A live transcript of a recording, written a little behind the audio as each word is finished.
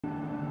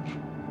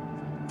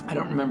I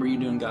don't remember you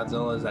doing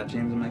Godzilla. Is that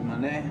James and Mike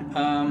Monday?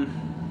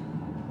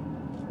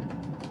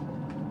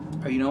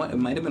 Or you know what? It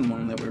might have been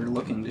one that we were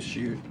looking to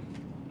shoot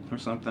or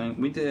something.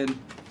 We did.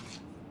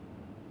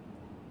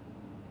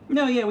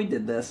 No, yeah, we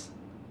did this.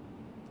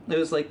 It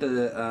was like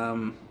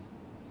the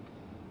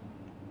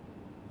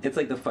it's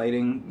like the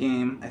fighting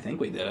game. I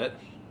think we did it.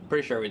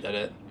 Pretty sure we did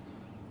it.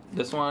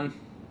 This one,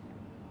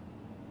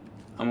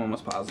 I'm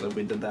almost positive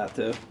we did that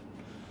too.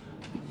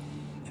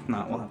 If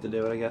not, we'll have to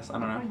do it, I guess. I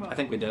don't know. I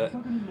think we did it.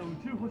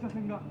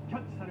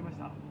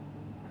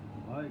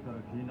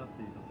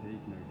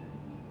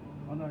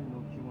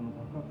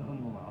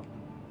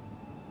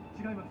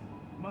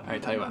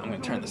 Alright, tell you what, I'm going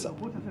to turn this up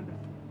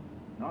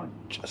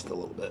just a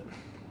little bit.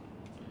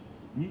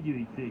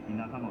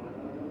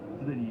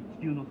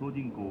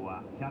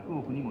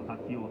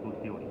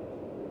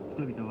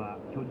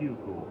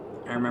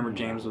 I remember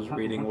James was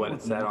reading what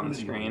it said on the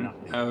screen.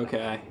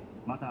 Okay.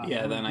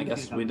 Yeah, then I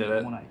guess we did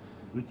it.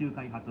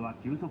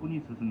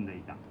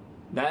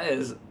 That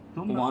is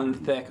one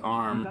thick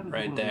arm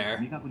right there.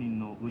 You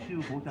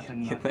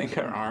think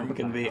her arm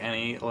could be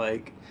any,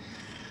 like,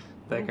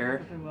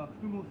 thicker?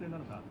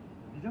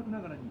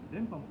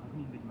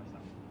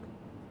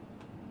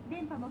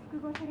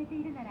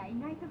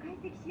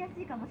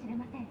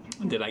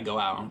 Did I go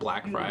out on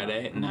Black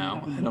Friday?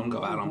 No, I don't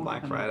go out on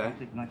Black Friday.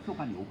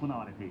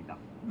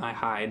 I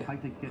hide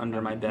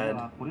under my bed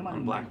on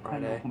Black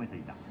Friday.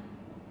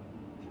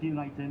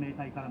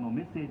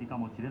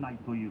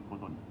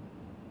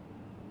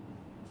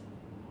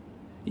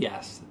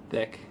 Yes,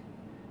 thick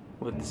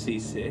with the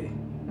CC.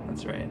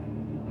 That's right.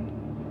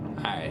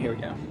 Alright, here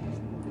we go.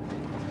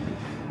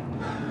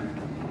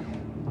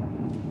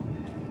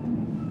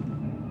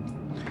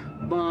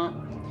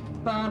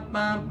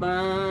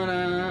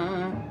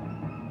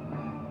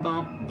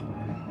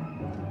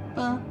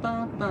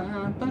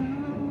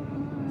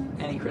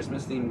 Any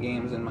Christmas themed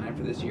games in mind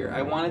for this year?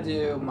 I want to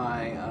do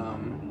my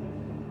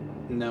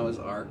Noah's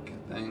Ark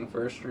thing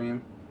for a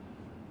stream.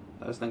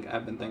 I've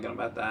been thinking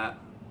about that.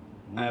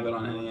 I have it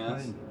on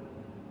NES.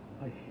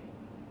 I'm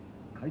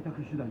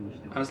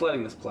just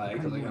letting this play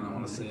because I kind of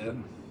want to see it.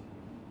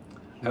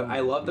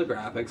 I love the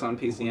graphics on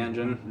PC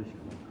Engine,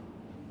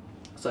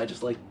 so I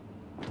just like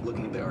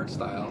looking at the art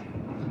style.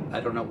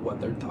 I don't know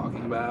what they're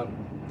talking about.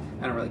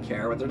 I don't really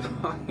care what they're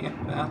talking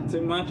about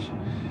too much.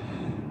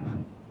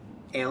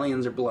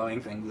 Aliens are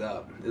blowing things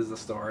up is the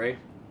story.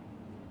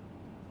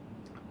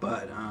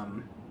 But, yeah,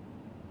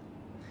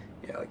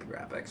 I like the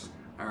graphics.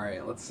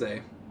 Alright, let's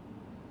see.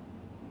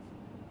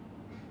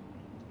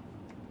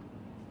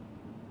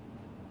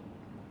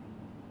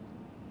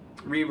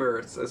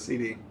 Reverse, a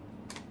CD.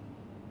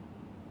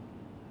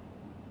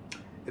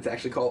 It's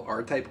actually called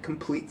R-Type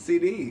Complete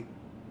CD.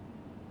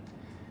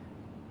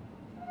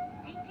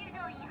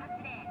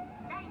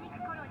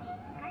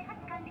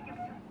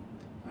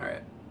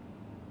 Alright.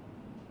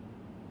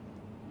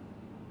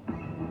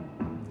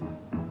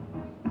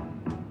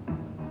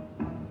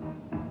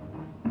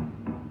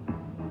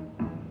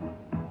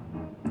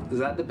 Is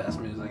that the best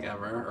music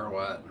ever, or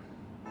what?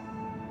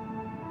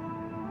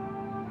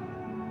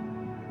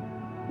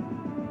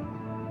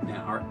 Man,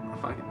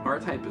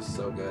 R-Type is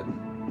so good.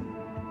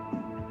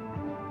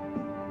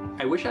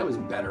 I wish I was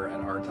better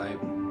at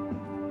R-Type.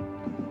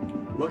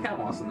 Look how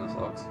awesome this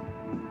looks.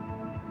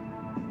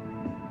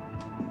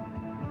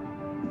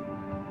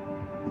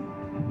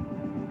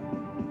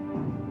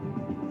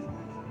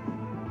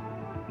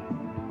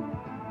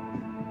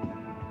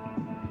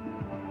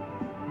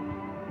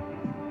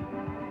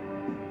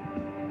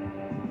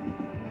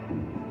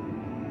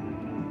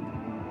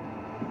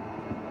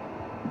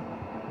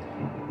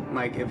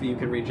 Like, if you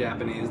can read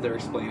Japanese, they're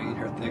explaining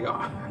her thick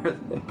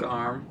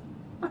arm.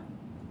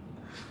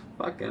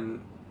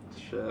 Fucking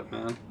shit,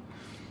 man.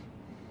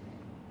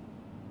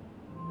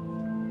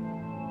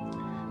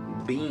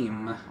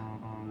 Beam.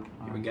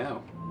 Here we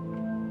go.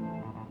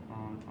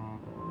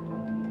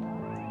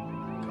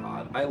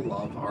 God, I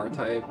love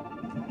R-Type.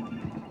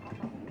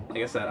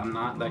 Like I said, I'm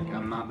not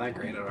that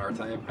great at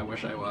R-Type. I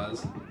wish I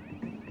was.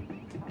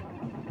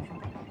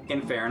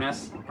 In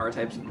fairness,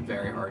 R-Type's a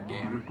very hard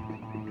game.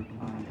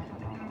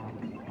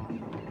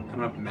 I don't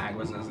know if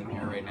Magwas is in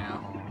here right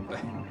now, but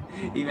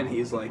even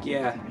he's like,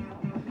 yeah,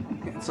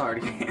 it's a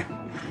hard game.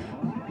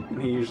 And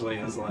he usually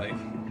is like,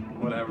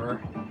 whatever.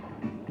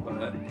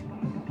 But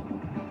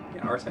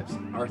yeah, R-Type's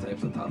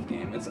a tough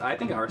game. I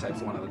think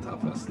R-Type's one of the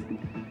toughest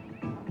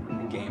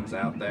games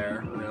out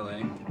there,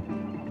 really.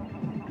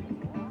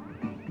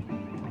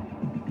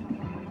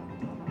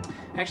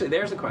 Actually,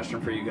 there's a question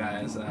for you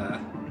guys.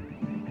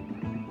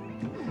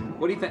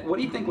 What do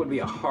you think would be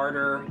a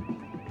harder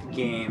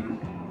game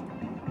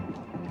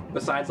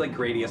besides like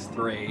Gradius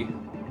 3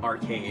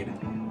 arcade?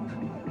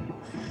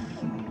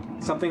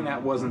 Something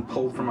that wasn't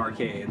pulled from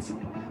arcades.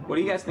 What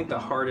do you guys think the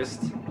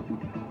hardest...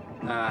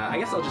 I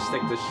guess I'll just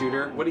stick to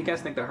shooter. What do you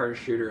guys think the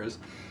hardest shooter is?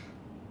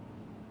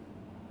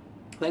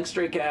 Thanks,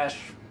 Straight Cash,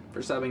 for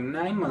subbing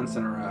 9 months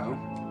in a row.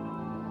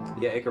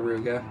 Yeah,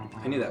 Ikaruga.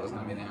 I knew that was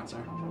going to be the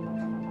answer.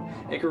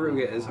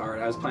 Ikaruga is hard.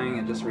 I was playing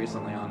it just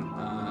recently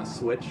on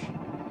Switch.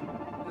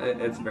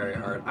 It's very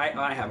hard.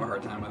 I have a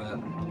hard time with it.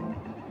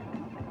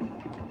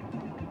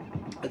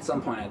 At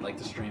some point, I'd like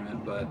to stream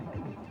it, but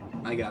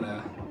I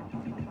gotta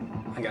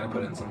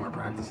put in some more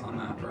practice on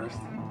that first.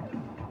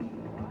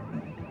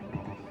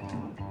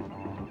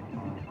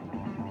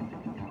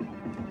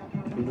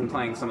 We've been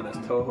playing some of those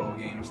Toho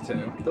games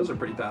too. Those are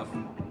pretty tough.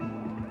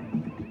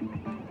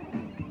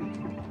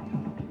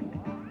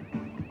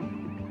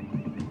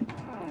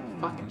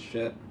 Fucking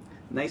shit.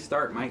 Nice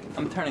start, Mike.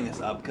 I'm turning this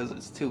up because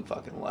it's too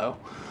fucking low.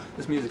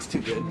 This music's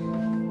too good.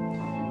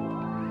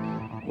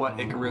 What,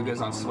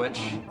 Ikaruga's on Switch?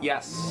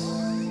 Yes.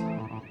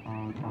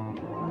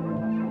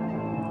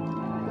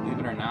 Believe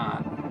it or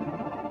not.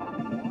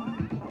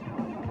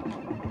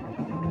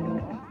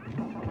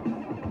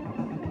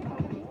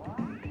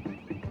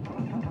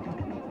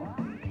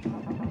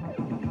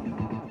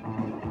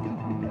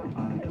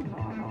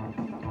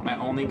 My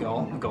only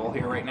goal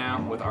here right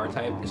now with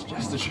R-Type is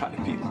just to try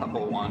to beat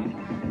level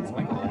 1. That's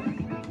my goal.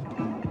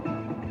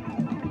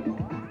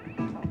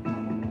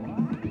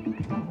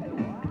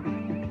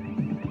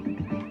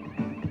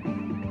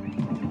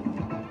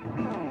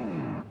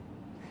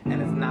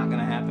 And it's not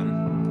gonna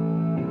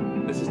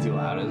happen. This is too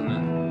loud, isn't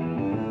it?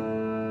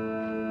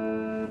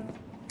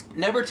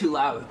 Never too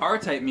loud.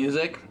 R-Type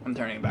music. I'm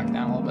turning it back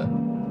down a little bit.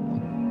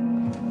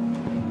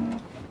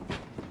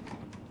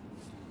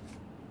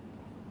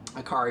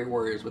 Akari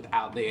Warriors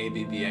without the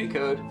ABBA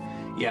code.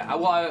 Yeah,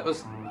 well,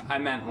 I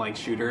meant like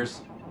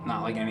shooters,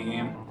 not like any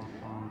game.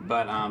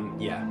 But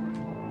yeah.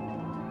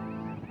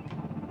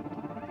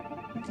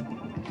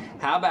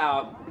 How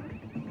about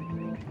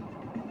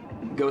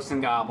Ghosts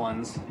and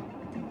Goblins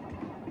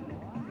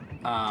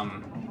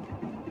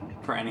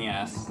for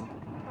NES?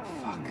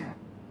 Fuck.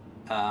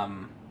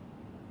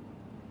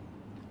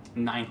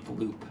 9th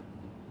loop,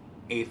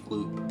 8th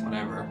loop,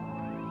 whatever.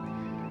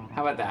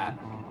 How about that?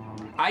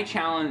 I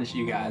challenge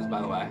you guys, by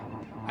the way.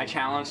 I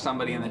challenge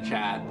somebody in the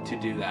chat to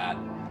do that.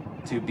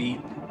 To beat...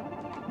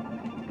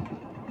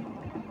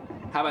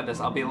 How about this?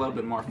 I'll be a little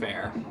bit more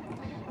fair.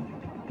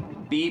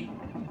 Beat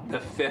the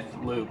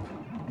 5th loop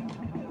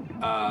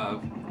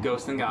of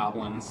Ghosts and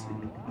Goblins.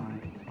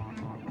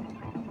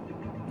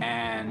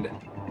 And...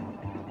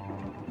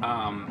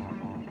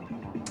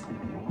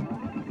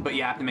 but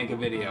you have to make a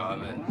video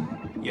of it.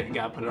 You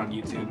gotta put it on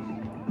YouTube.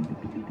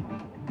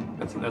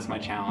 That's my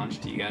challenge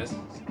to you guys.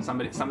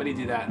 Somebody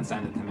do that and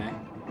send it to me.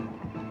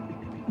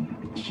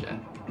 Shit.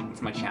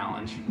 That's my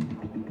challenge.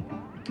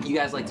 You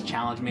guys like to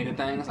challenge me to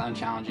things, I'll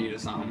challenge you to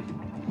some.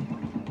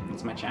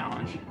 That's my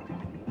challenge.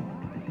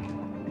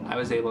 I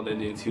was able to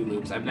do 2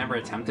 loops. I've never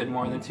attempted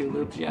more than 2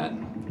 loops yet.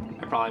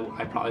 I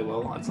probably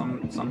will at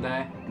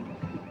someday.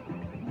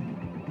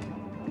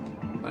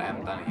 But I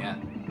haven't done it yet.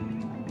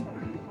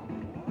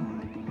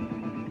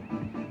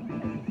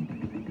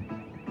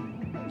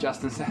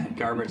 Justin said,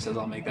 Garbage says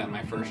I'll make that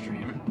my first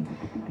stream.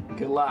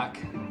 Good luck.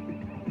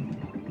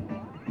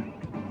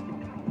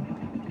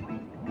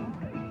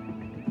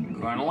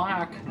 Going to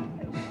lock.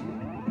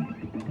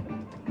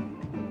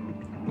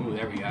 Ooh,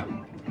 there we go.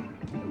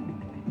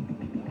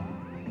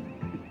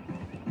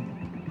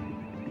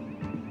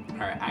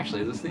 Alright,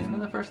 actually, is this the end of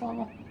the first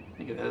level? I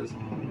think it is.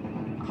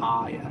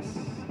 Ah, yes.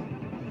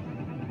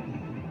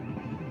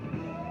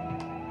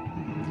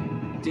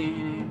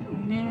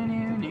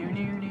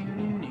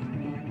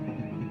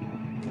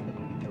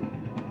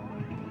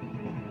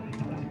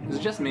 Is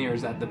it just me, or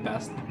is that the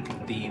best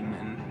theme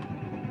in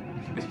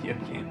video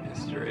game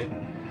history?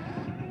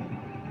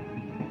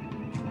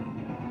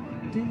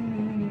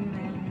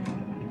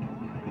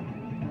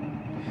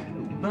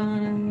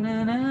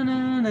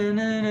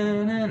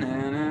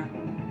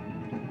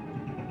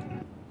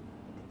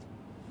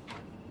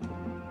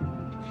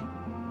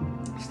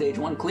 Stage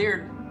 1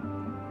 cleared.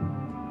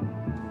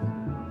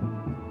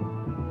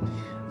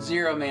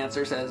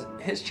 Zeromancer says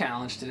his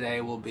challenge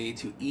today will be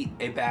to eat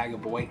a bag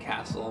of White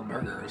Castle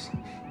burgers.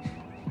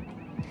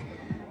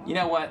 You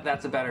know what?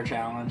 That's a better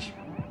challenge.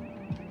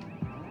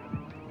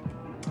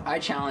 I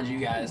challenge you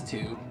guys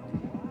to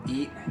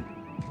eat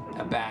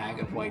a bag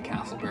of White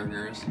Castle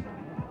burgers.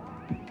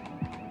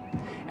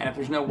 And if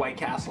there's no White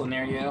Castle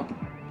near you,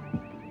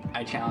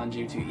 I challenge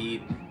you to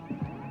eat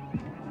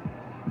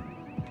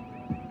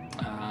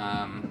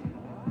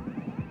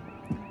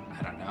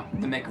I don't know,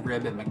 the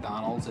McRib at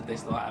McDonald's if they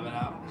still have it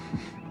out.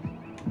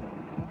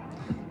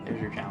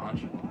 There's your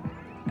challenge.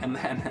 And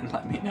then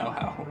let me know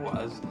how it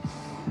was.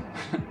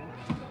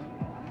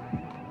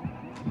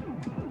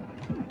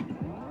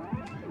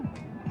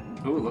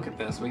 Ooh, look at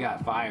this. We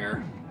got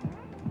fire.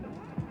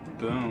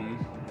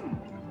 Boom.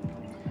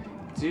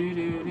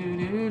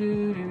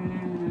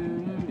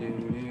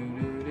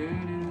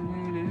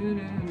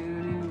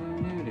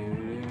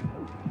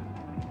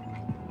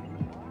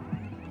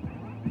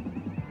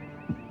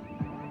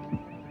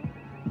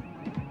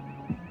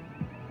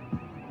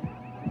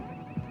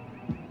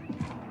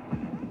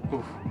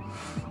 Oof.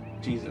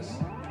 Jesus.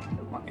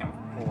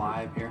 I'm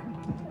alive here.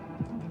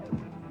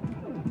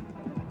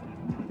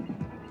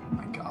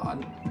 My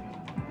God.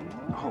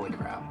 Holy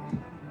crap.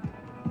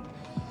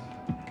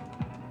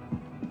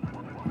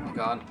 Oh my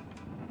God.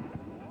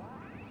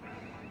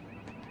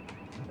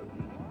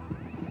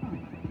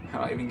 How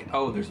do I even get...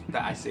 Oh, there's...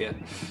 I see it.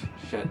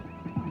 Shit.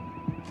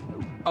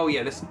 Oh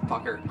yeah, this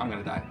fucker. I'm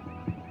gonna die.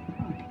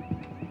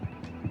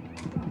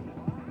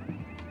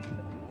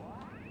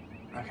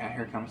 Okay,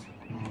 here it comes.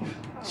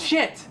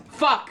 Shit!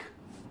 Fuck!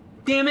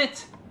 Damn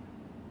it!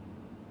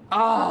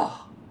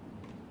 Oh!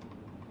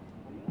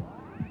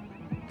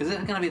 Is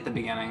it gonna be at the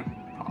beginning?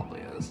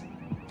 Probably is.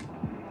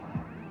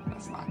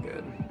 That's not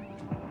good.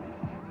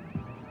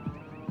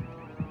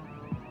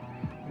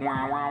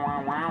 Wow, wow,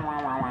 wow, wow,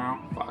 wow, wow, wow.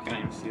 Fuck, I didn't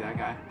even see that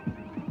guy.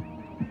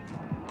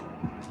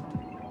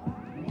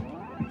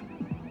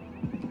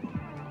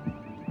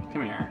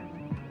 Come here.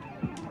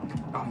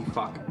 Oh, you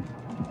fuck.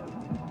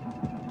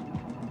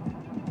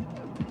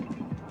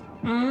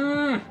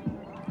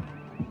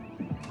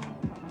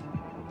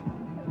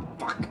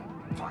 Fuck.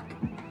 Fuck.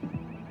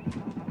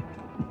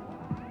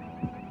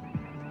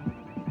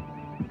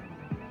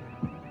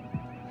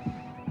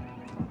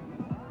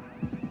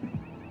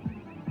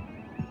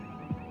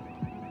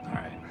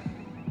 Alright.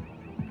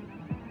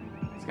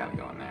 It's gotta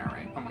go in there,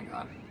 right? Oh my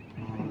god.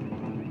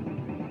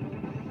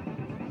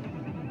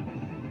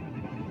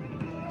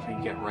 If we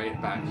get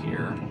right back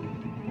here.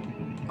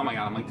 Oh my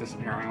god, I'm like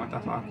disappearing. What the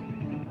fuck?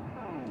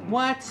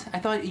 What? I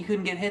thought you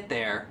couldn't get hit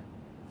there.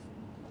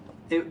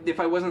 If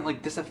I wasn't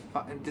like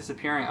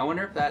disappearing, I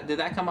wonder if that did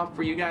that come up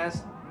for you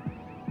guys,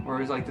 or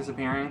it was like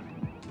disappearing.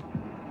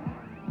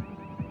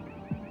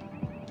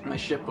 My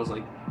ship was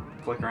like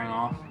flickering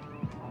off.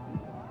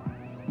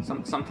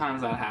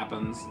 Sometimes that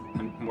happens,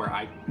 and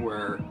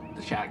where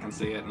the chat can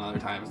see it, and other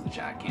times the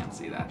chat can't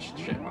see that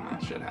shit when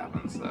that shit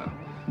happens. So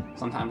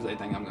sometimes they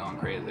think I'm going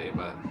crazy,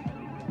 but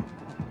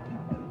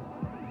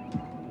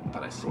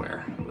I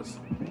swear it was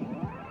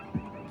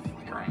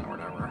flickering or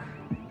whatever.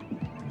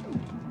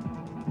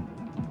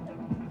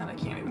 And I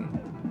can't even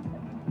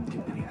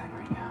do anything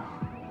right now.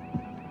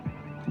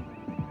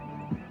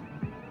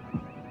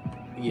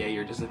 Yeah,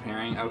 you're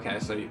disappearing? Okay,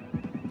 so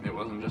it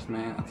wasn't just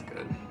me? That's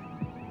good.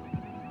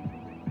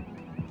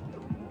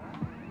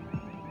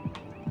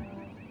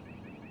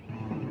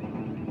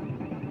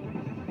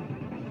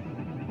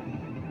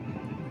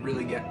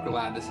 Really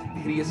glad this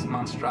hideous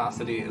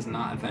monstrosity is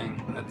not a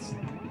thing that's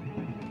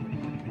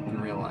in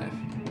real life.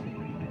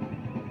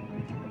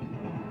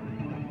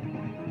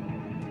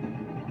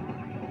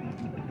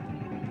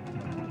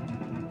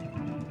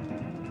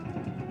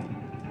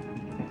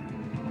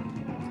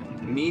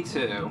 Me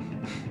too.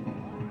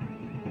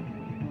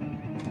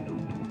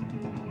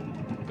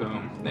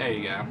 Boom. There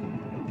you go.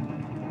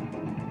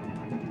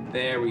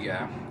 There we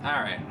go.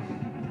 Alright.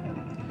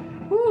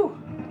 Woo!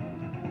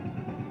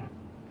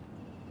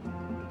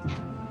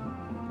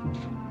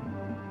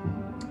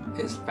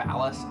 Is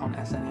Phallus on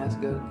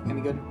SNES good?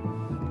 Any good?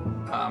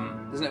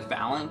 Isn't it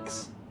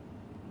Phalanx?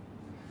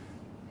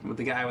 With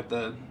the guy with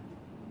the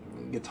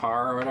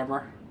guitar or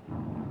whatever?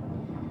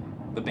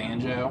 The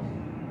banjo?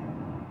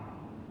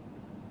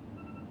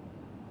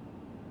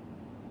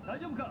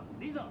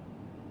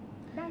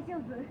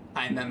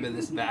 I remember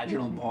this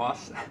vaginal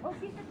boss.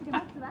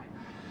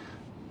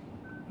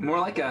 More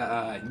like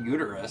a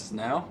uterus,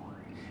 no?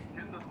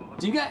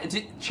 Do you guys,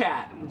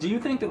 chat, do you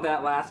think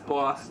that last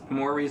boss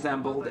more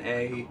resembled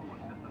a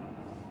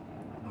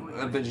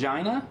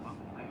vagina,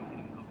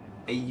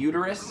 a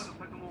uterus,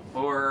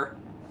 or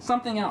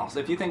something else?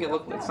 If you think it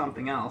looked like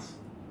something else,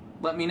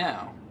 let me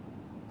know.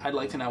 I'd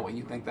like to know what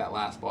you think that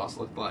last boss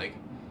looked like.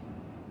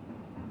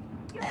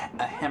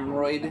 A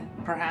hemorrhoid,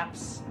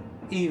 perhaps?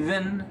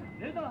 Even?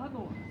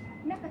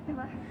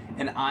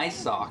 An eye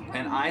socket?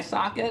 An eye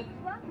socket?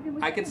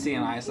 I could see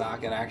an eye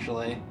socket,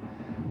 actually.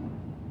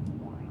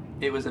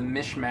 It was a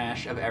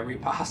mishmash of every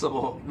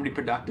possible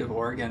reproductive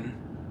organ.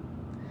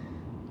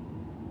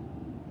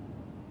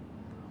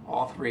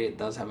 All three, it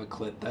does have a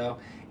clit, though.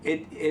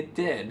 It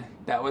did.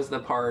 That was the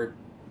part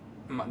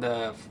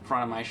the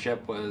front of my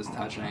ship was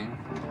touching.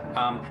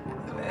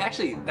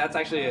 Actually, that's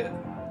actually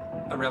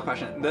a real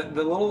question. The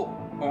little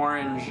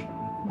orange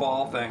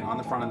ball thing on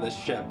the front of this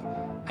ship,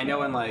 I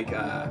know in like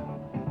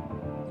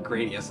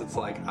Gradius it's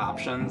like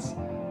options,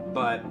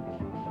 but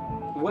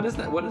what is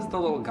that? What is the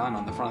little gun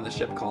on the front of the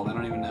ship called? I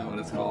don't even know what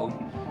it's called.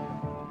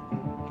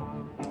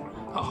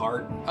 A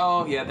heart?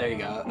 Oh yeah, there you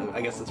go.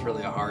 I guess it's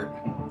really a heart.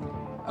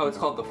 Oh, it's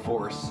called the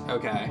Force.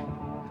 Okay.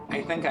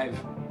 I think I've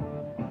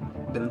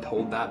been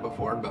told that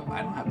before, but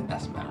I don't have the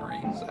best memory,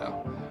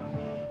 so.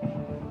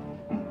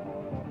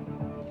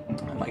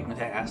 Like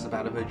Matei asked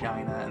about a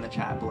vagina and the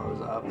chat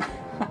blows up.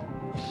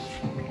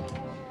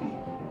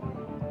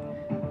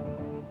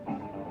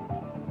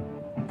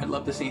 I'd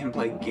love to see him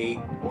play Gate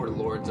or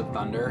Lords of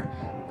Thunder.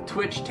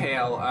 Twitch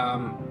Tale,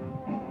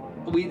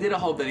 we did a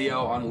whole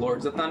video on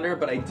Lords of Thunder,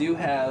 but I do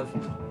have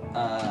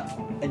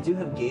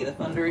Gate of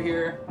Thunder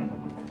here.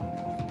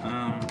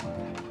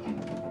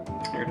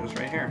 Here it is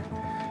right here.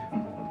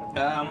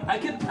 I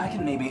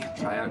can maybe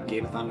try out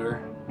Gate of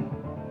Thunder.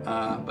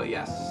 But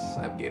yes,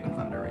 I have Gate of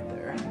Thunder right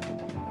there.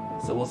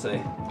 So we'll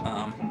see.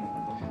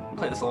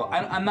 Play this a little.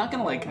 I'm not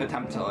gonna like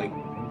attempt to like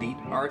beat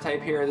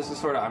R-Type here. This is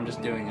sort of, I'm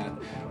just doing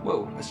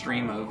a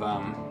stream of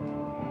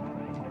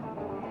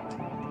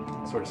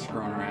sort of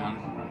screwing around.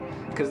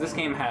 because this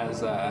game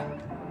has, I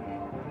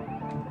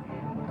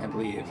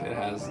believe it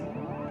has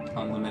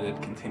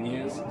unlimited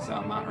continues, so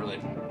I'm not really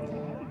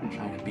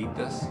trying to beat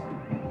this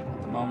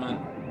at the moment.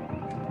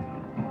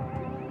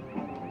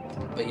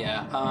 But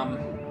yeah,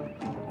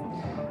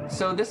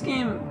 so this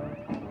game,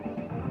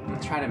 I'm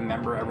trying to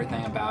remember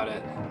everything about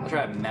it. I'll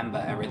try to remember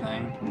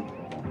everything.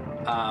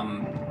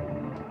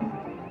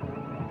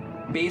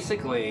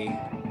 Basically,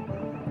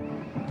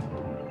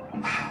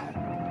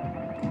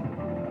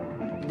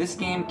 this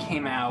game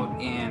came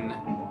out in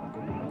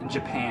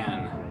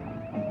Japan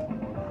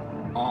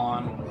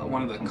on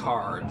one of the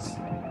cards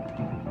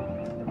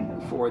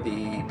for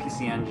the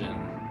PC Engine,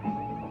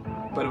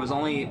 but it was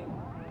only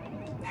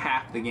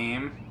half the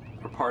game,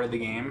 or part of the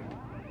game,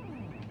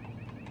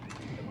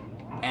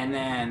 and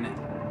then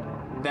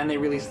they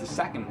released the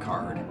second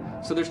card.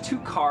 So there's 2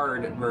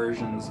 card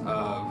versions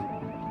of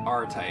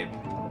R-Type.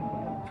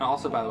 And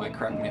also, by the way,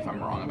 correct me if I'm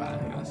wrong about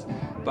any of this,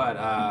 but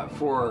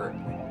for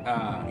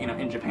you know,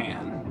 in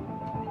Japan.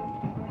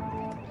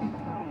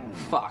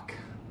 Fuck.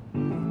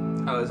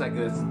 Oh, is that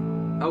good?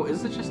 Oh,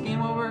 is it just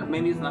game over?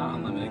 Maybe it's not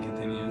unlimited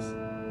continues.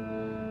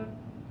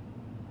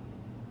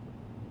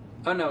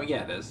 Oh no,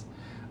 yeah, it is.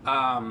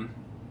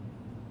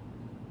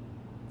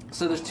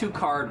 So there's 2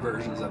 card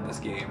versions of this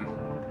game.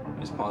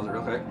 Just pause it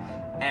real quick.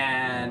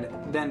 And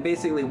then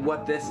basically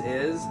what this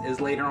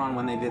is later on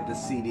when they did the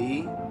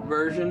CD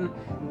version,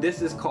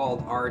 this is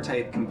called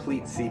R-Type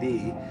Complete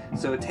CD.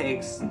 So it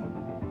takes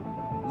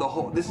the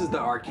whole, this is the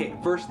arcade.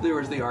 First there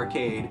was the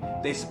arcade,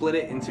 they split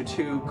it into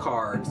 2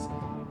 cards.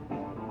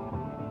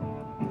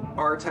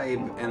 R-Type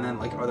and then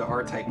like, or the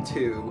R-Type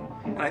 2.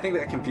 And I think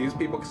that confused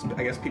people because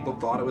I guess people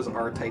thought it was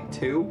R-Type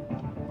 2.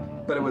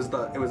 But it was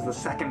the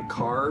second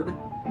card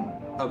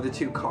of the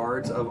 2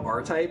 cards of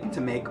R-Type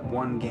to make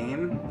one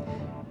game.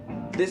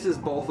 This is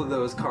both of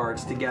those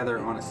cards together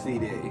on a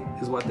CD,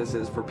 is what this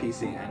is for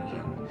PC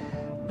Engine.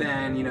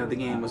 Then, you know, the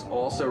game was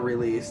also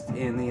released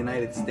in the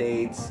United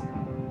States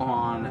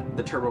on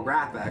the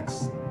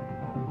TurboGrafx,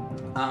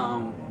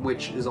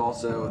 which is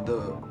also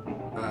the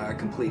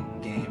complete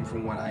game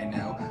from what I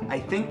know. I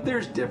think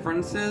there's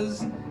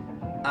differences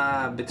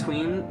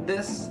between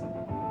this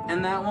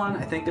and that one.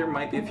 I think there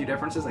might be a few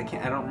differences. I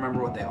don't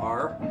remember what they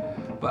are,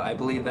 but I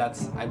believe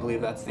that's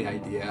the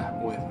idea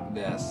with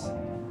this.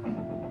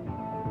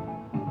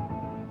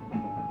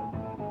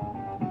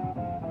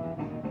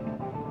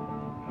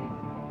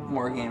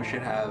 More games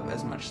should have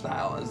as much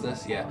style as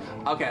this, yeah.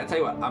 Okay, I'll tell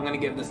you what, I'm gonna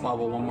give this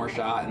level one more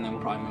shot and then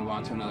we'll probably move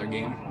on to another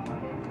game.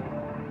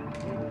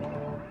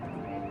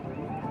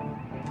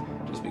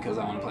 Just because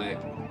I want to play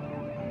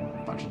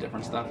a bunch of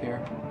different stuff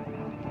here.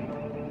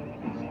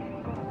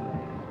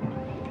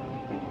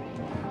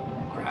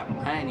 Crap,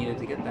 I needed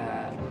to get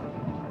that.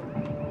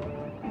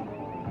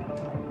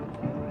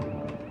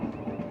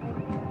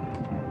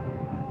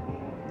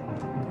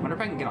 I wonder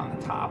if I can get on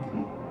the top.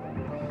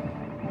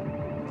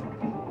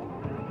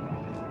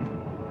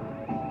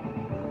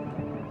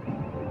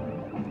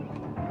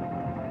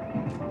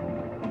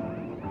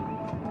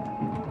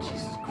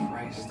 Jesus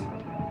Christ.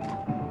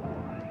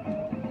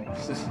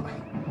 This is like...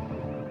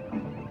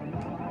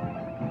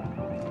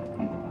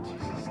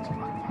 Jesus,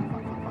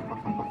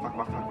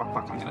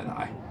 fuck, I'm gonna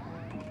die.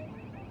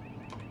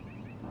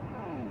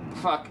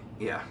 Fuck,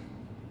 yeah.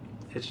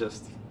 It's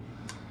just...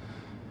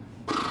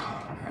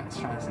 Alright, let's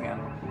try this again.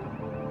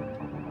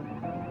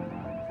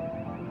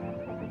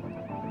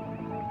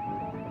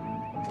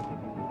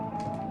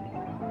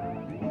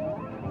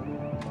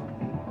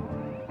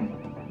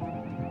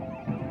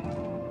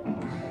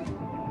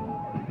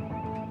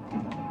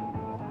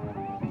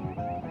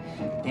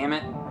 Damn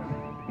it.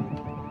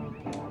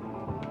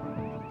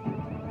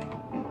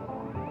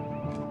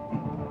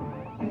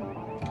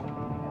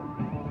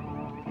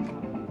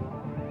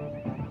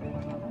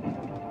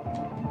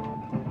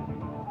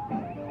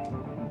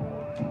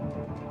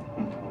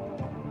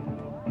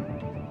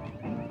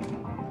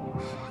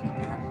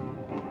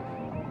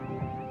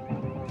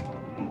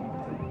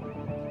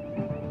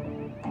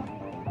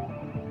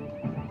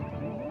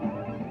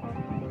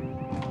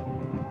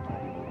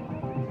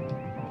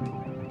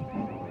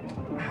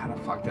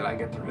 Fuck, did I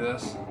get through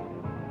this?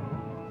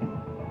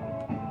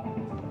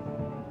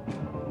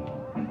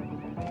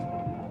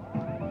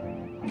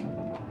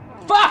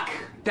 Fuck!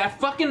 That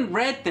fucking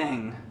red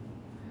thing!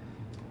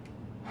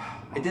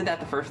 I did that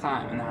the first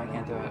time and now I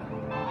can't do it.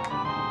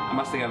 I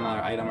must have got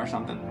another item or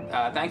something.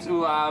 Thanks,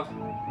 Ulav.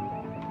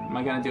 Am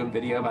I gonna do a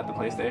video about the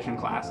PlayStation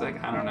Classic?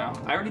 I don't know.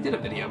 I already did a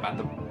video about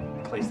the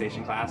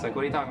PlayStation Classic.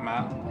 What are you talking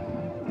about?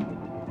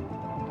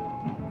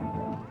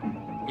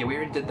 Yeah, we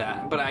already did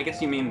that, but I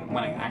guess you mean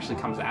when it actually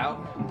comes out?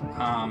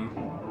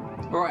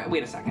 Or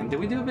wait a second, did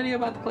we do a video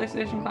about the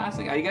PlayStation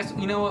Classic? I guess,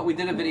 you know what, we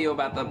did a video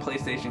about the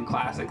PlayStation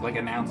Classic, like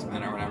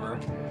announcement or whatever.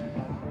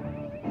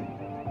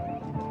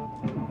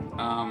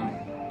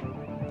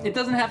 It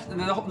doesn't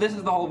have, this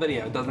is the whole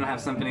video, it doesn't have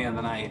Symphony of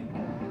the Night.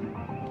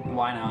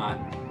 Why not?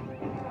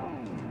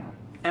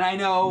 And I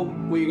know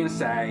what you're gonna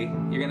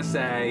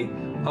say,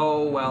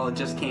 oh well, it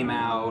just came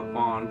out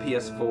on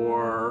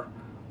PS4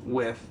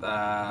 with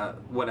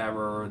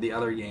whatever the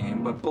other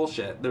game, but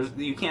bullshit.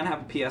 You can't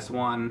have a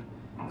PS1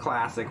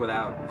 classic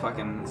without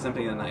fucking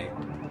Symphony of the Night.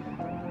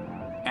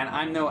 And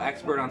I'm no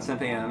expert on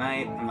Symphony of the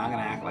Night. I'm not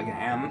gonna act like I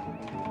am,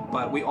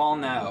 but we all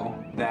know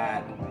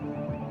that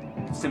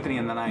Symphony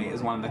of the Night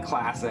is one of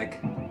the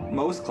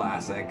most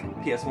classic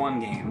PS1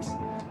 games.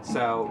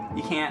 So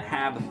you can't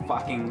have the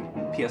fucking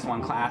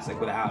PS1 classic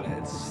without it.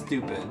 It's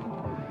stupid.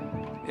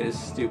 It is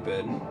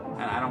stupid.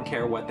 And I don't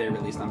care what they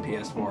released on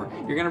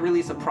PS4. You're gonna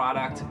release a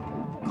product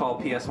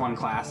called PS1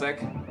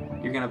 Classic,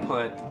 you're gonna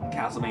put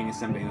Castlevania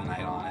Symphony of the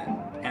Night on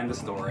it. End the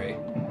story.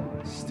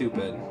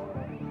 Stupid.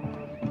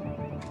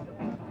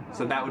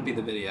 So that would be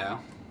the video.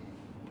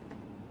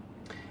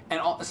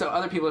 And so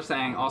other people are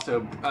saying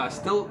also,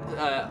 still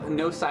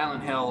no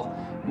Silent Hill,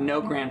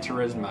 no Gran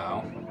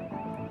Turismo.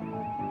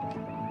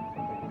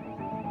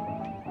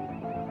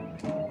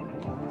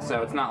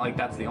 So it's not like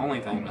that's the only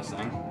thing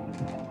missing.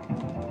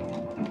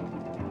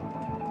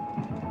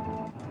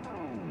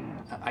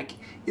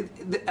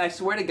 I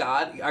swear to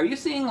God, are you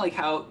seeing like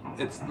how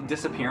it's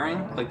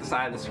disappearing, like the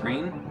side of the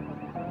screen?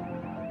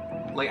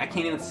 Like I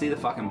can't even see the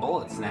fucking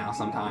bullets now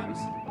sometimes.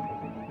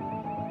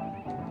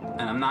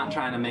 And I'm not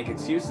trying to make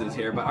excuses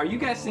here, but are you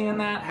guys seeing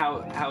that?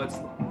 How it's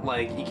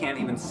like you can't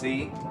even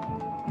see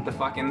the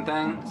fucking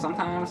thing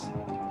sometimes?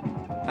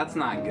 That's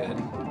not good.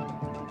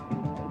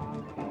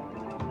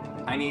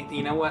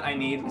 You know what I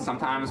need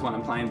sometimes when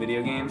I'm playing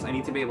video games? I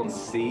need to be able to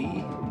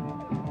see.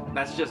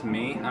 That's just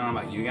me. I don't know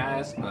about you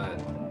guys,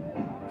 but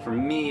for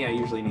me, I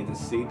usually need to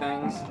see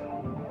things.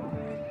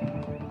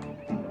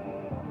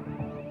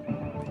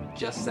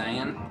 Just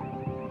saying.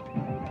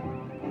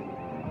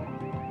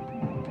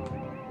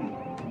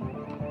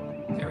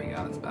 There we go,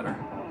 that's better.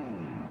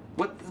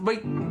 What?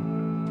 Wait.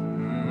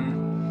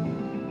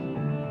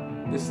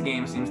 This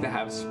game seems to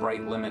have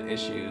sprite limit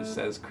issues,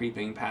 says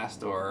Creeping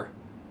Pastor.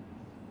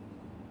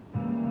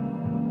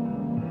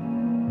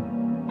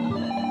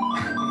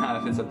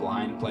 Not if it's a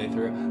blind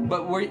playthrough.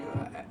 But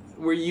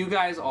were you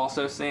guys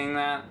also seeing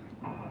that?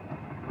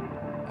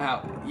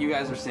 How you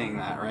guys are seeing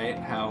that, right?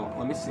 How?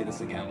 Let me see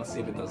this again. Let's see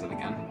if it does it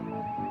again.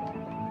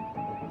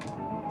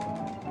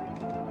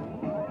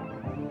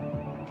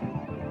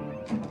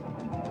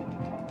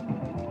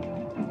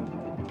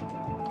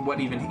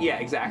 What even? Yeah,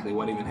 exactly.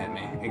 What even hit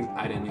me?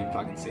 I didn't even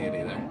fucking see it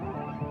either.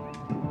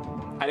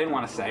 I didn't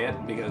want to say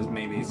it because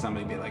maybe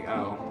somebody'd be like,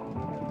 "Oh,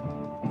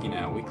 you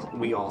know,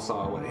 we all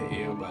saw what hit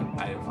you," but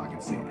I didn't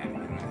fucking see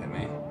anything that hit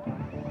me.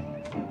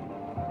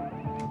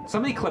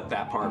 Somebody clipped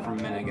that part from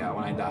a minute ago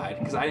when I died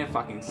because I didn't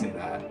fucking see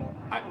that.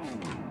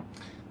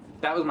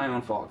 That was my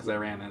own fault because I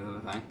ran into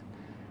the thing.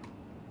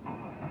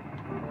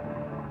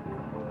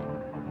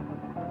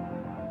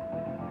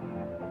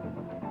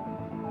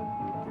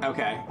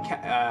 Okay,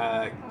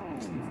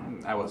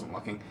 I wasn't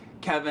looking.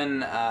 Kevin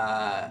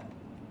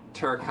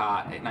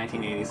Turcott at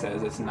 1980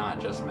 says it's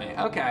not just me.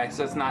 Okay,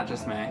 so it's not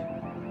just me.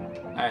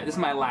 Alright, this is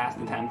my last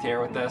attempt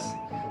here with this.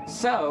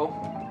 So,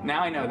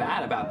 now I know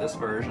that about this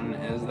version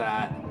is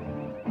that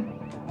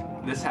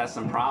this has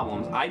some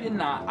problems.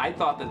 I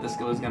thought that this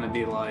was going to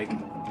be like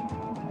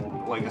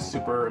a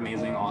super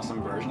amazing,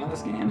 awesome version of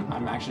this game.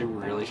 I'm actually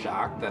really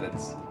shocked that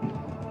it's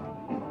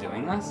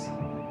doing this.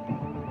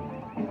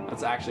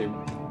 That's actually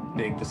a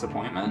big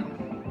disappointment.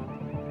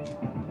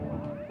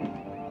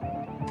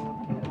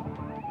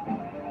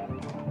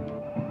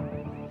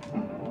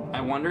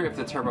 I wonder if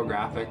the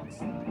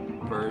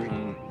TurboGrafx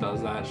version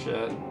does that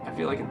shit. I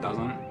feel like it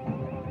doesn't.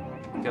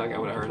 I feel like I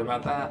would have heard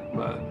about that,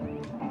 but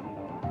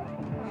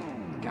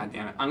god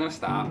damn it. I'm gonna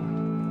stop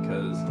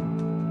because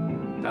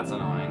that's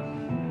annoying.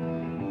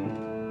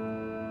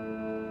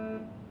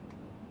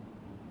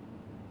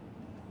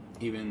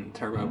 Even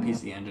Turbo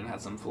PC Engine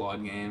had some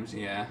flawed games,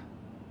 yeah.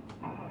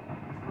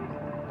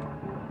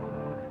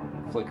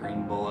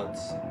 Flickering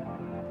bullets.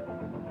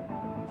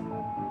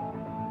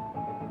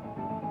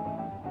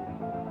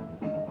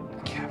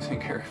 Captain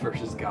Kirk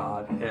versus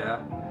God, yeah.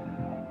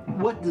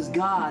 What does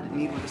God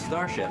need with a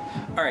starship?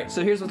 Alright,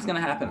 so here's what's gonna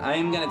happen. I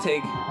am gonna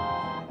take...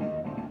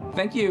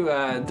 Thank you,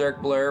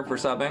 Dirk Blur, for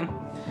subbing.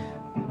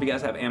 If you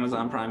guys have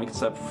Amazon Prime, you can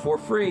sub for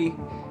free,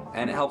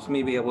 and it helps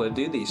me be able to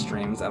do these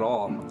streams at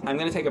all. I'm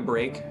gonna take a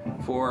break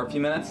for a few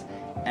minutes,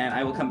 and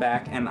I will come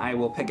back and I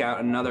will pick out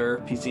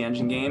another PC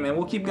Engine game, and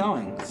we'll keep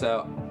going.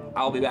 So,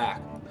 I'll be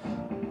back.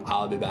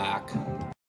 I'll be back.